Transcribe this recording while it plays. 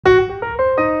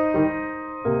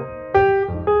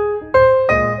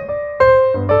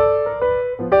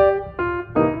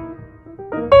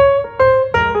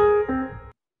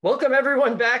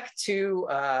everyone back to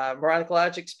Moronic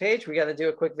Logic's page. We got to do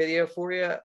a quick video for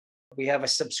you. We have a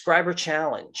subscriber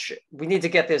challenge. We need to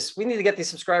get this. We need to get these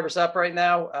subscribers up right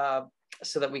now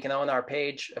so that we can own our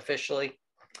page officially.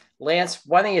 Lance,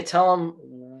 why don't you tell them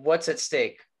what's at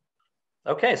stake?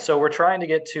 Okay, so we're trying to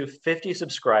get to 50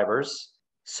 subscribers.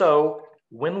 So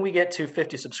when we get to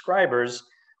 50 subscribers,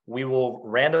 we will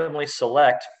randomly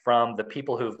select from the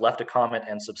people who've left a comment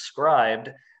and subscribed,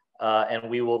 and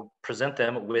we will present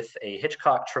them with a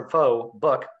Hitchcock Truffaut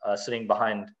book sitting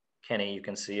behind Kenny. You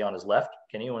can see on his left.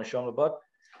 Kenny, you want to show him the book?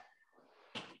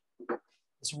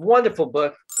 This wonderful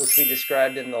book, which we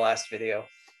described in the last video.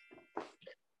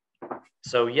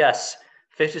 So yes,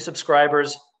 50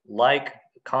 subscribers, like,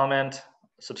 comment,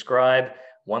 subscribe.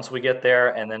 Once we get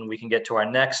there, and then we can get to our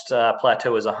next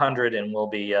plateau is 100, and we'll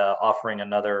be offering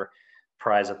another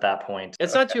prize at that point.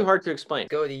 It's not too hard to explain.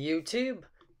 Go to YouTube,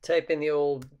 type in the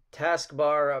old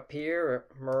taskbar up here,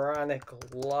 Moronic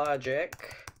Logic,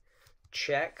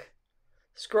 check.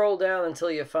 Scroll down until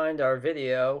you find our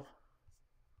video.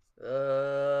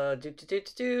 I'm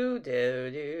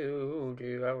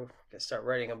gonna start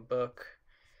writing a book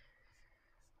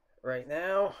right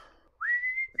now.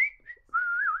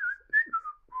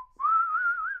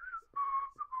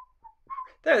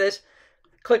 There it is.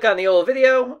 Click on the old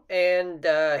video, and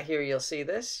here you'll see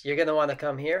this. You're going to want to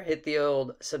come here, hit the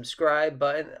old subscribe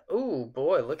button. Ooh,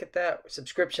 boy, look at that.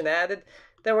 Subscription added.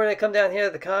 Then we're going to come down here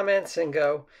to the comments and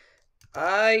go,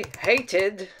 I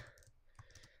hated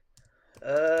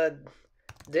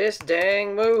this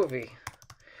dang movie.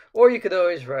 Or you could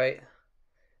always write,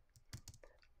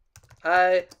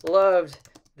 I loved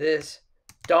this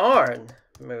darn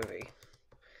movie.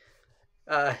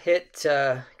 Hit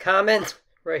comment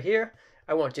right here.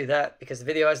 I won't do that because the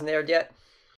video hasn't aired yet.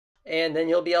 And then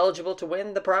you'll be eligible to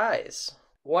win the prize.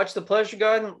 Watch The Pleasure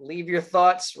Garden. Leave your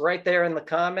thoughts right there in the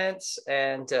comments,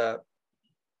 and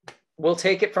we'll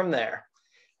take it from there.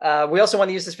 We also want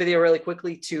to use this video really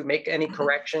quickly to make any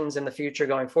corrections in the future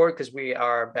going forward, because we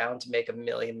are bound to make a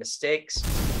million mistakes.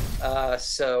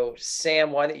 So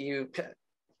Sam, why don't you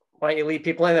lead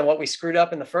people in on what we screwed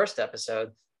up in the first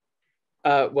episode?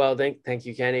 Well, thank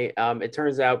you, Kenny. It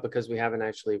turns out, because we haven't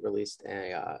actually released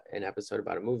an episode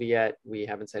about a movie yet, we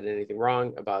haven't said anything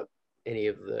wrong about any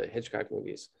of the Hitchcock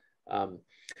movies.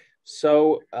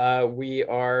 So we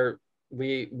are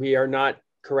not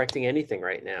correcting anything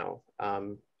right now.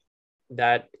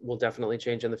 That will definitely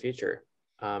change in the future.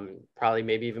 Probably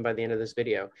maybe even by the end of this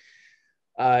video.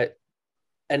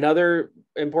 Another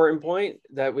important point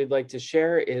that we'd like to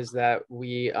share is that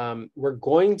we're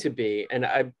going to be, and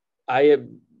I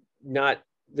am not,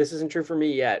 this isn't true for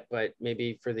me yet, but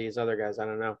maybe for these other guys, I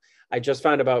don't know. I just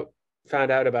found out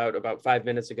about 5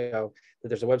 minutes ago that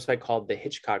there's a website called the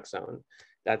Hitchcock Zone.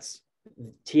 That's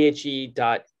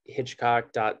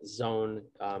the.hitchcock.zone.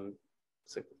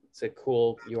 It's a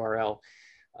cool URL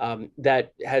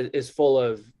that is full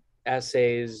of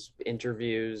essays,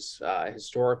 interviews,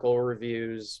 historical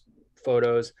reviews,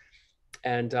 photos.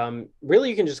 And really,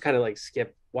 you can just kind of like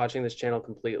skip watching this channel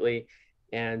completely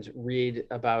and read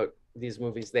about these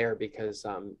movies there, because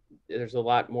there's a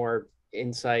lot more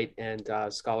insight and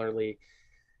scholarly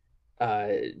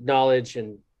knowledge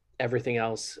and everything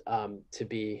else to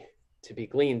be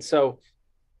gleaned. So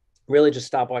really just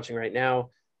stop watching right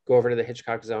now, go over to the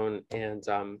Hitchcock Zone, and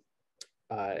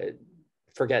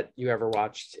forget you ever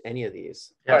watched any of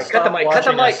these. Yeah, all right, cut the mic.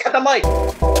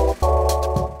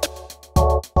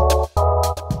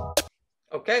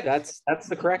 Okay. That's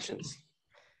the corrections.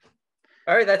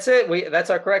 All right, that's it.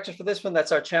 That's our correction for this one.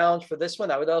 That's our challenge for this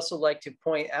one. I would also like to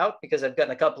point out, because I've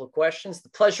gotten a couple of questions, The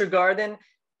Pleasure Garden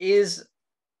is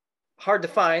hard to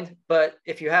find, but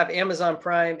if you have Amazon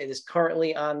Prime, it is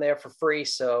currently on there for free.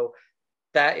 So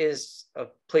that is a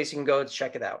place you can go to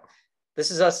check it out.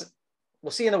 This is us. We'll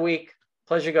see you in a week.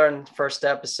 Pleasure Garden, first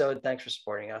episode. Thanks for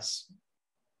supporting us.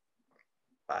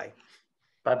 Bye.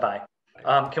 Bye-bye.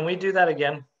 Can we do that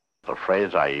again? The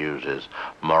phrase I use is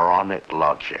moronic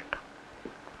logic.